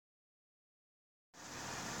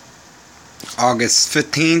August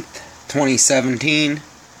 15th, 2017.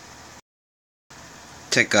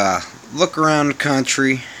 Take a look around the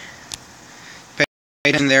country.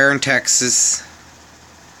 In there in Texas.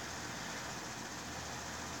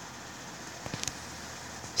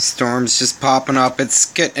 Storms just popping up.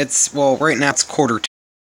 Well, right now it's quarter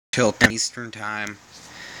till 10 Eastern time.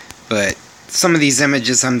 But some of these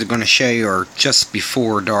images I'm going to show you are just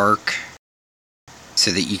before dark,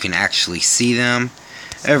 so that you can actually see them.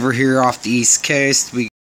 Over here off the East Coast, we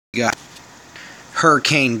got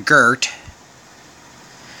Hurricane Gert.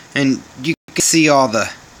 And you can see all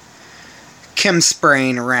the chem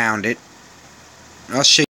spraying around it. I'll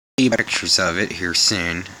show you pictures of it here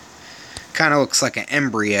soon. Kind of looks like an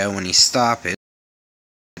embryo when you stop it.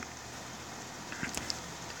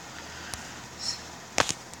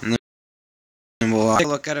 And then we'll take a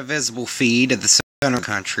look at a visible feed of the center of the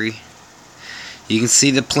country. You can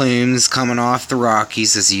see the plumes coming off the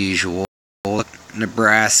Rockies as usual.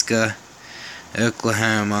 Nebraska,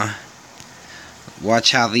 Oklahoma.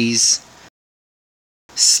 Watch how these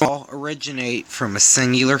all originate from a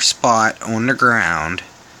singular spot on the ground.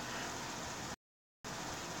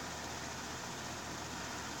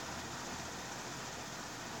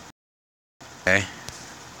 Okay.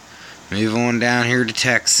 Move on down here to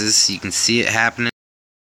Texas. You can see it happening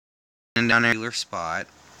down a singular spot.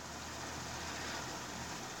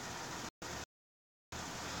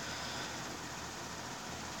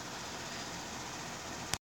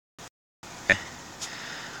 Okay.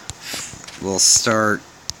 We'll start.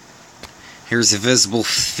 Here's a visible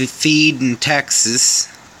feed in Texas.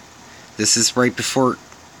 This is right before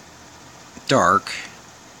dark.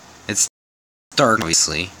 It's dark,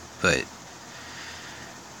 obviously, but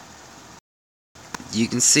you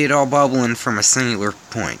can see it all bubbling from a singular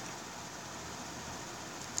point.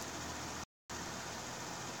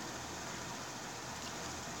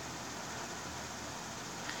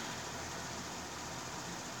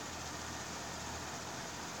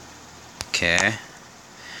 Okay.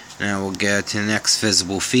 Now we'll go to the next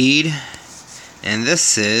visible feed. And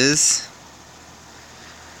this is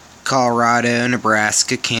Colorado,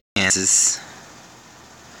 Nebraska, Kansas.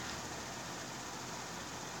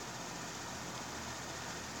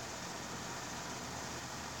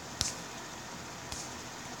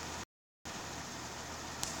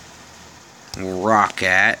 We'll rock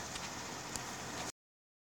at.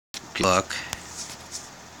 Look.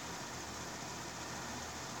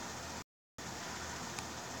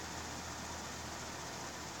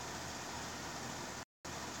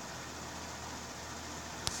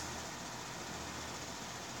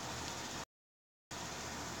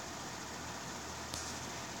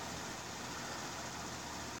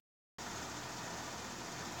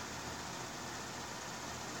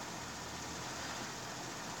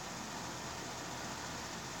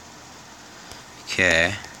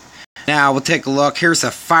 Okay. Now we'll take a look. Here's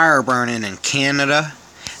a fire burning in Canada.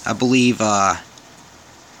 I believe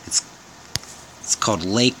it's called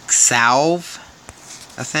Lake Salve,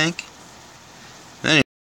 I think.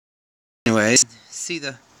 Anyways, see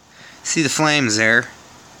the flames there.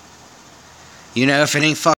 You know, if it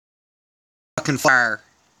ain't fucking fire.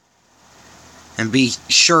 And be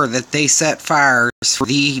sure that they set fires for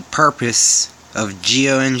the purpose of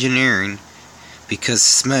geoengineering, because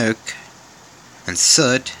smoke and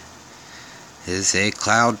soot is a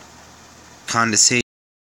cloud condensation,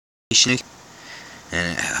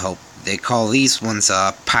 and they call these ones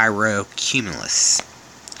pyrocumulus.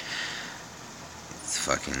 It's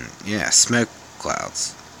fucking, yeah, smoke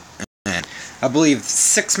clouds. And I believe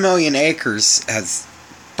 6 million acres has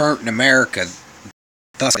burnt in America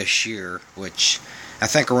thus this year, which I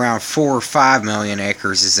think around 4 or 5 million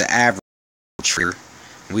acres is the average year.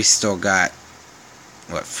 We still got,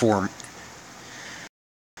 what, 4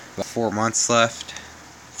 months left,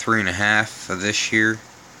 3.5 of this year.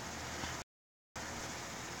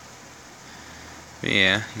 But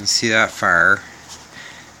yeah, you can see that fire.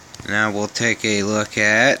 Now we'll take a look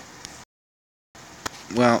at,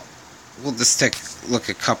 well, we'll just take a look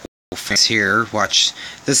at a couple things here. Watch,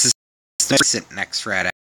 this is recent X-ray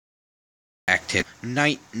activity.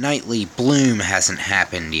 Nightly bloom hasn't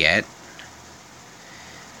happened yet.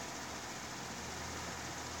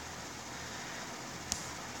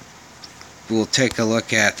 We'll take a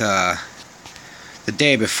look at the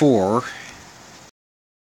day before,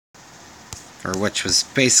 or which was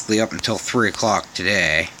basically up until 3 o'clock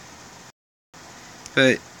today.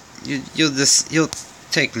 But you'll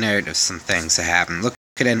take note of some things that happen. Look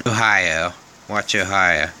at in Ohio. Watch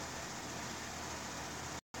Ohio.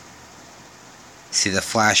 See the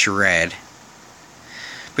flash of red.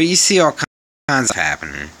 But you see all kinds of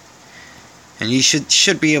happening. And you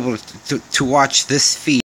should be able to watch this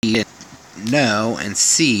feed and know and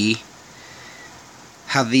see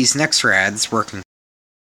how these next rads work in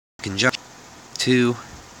conjunction to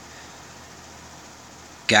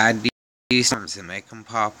guide these storms and make them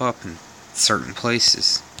pop up in certain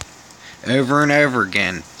places. Over and over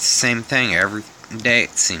again. Same thing every day,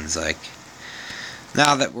 it seems like.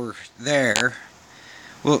 Now that we're there,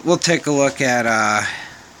 we'll take a look at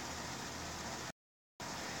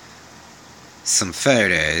some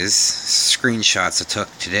photos, screenshots I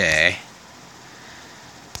took today.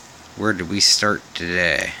 Where did we start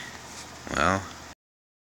today? Well,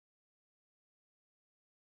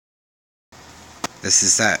 this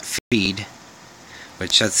is that feed,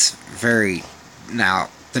 which that's very... Now,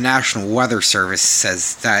 the National Weather Service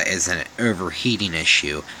says that is an overheating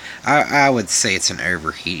issue. I would say it's an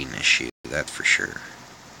overheating issue, that's for sure.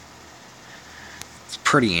 It's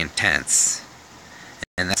pretty intense.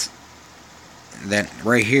 And that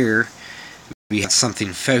right here, we have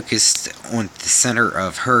something focused on the center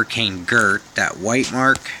of Hurricane Gert, that white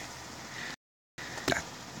mark.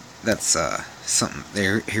 That's something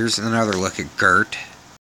there. Here's another look at Gert.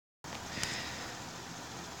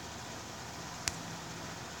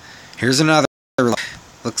 Here's another look.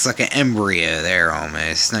 Looks like an embryo there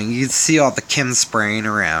almost. Now you can see all the chem spraying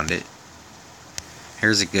around it.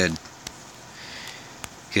 Here's a good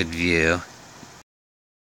view.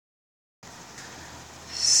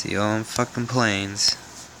 See all them fucking planes.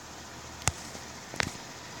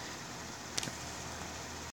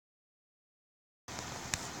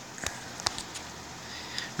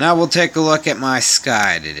 Now we'll take a look at my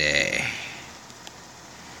sky today.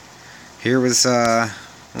 Here was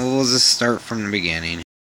we'll just start from the beginning.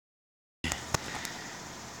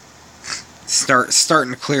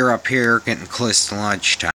 Starting to clear up here, getting close to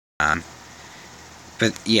lunchtime.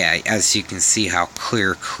 But yeah, as you can see how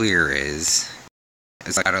clear is.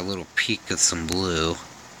 It's got a little peak of some blue.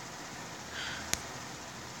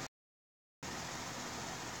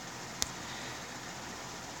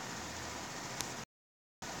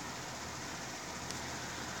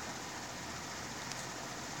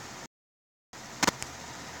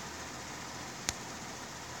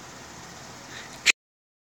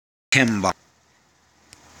 Kimba.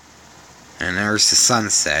 And there's the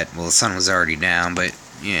sunset. Well, the sun was already down, but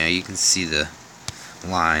yeah, you can see the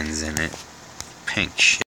lines in it. Pink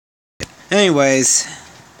shit. Anyways,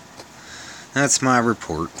 that's my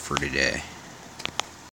report for today.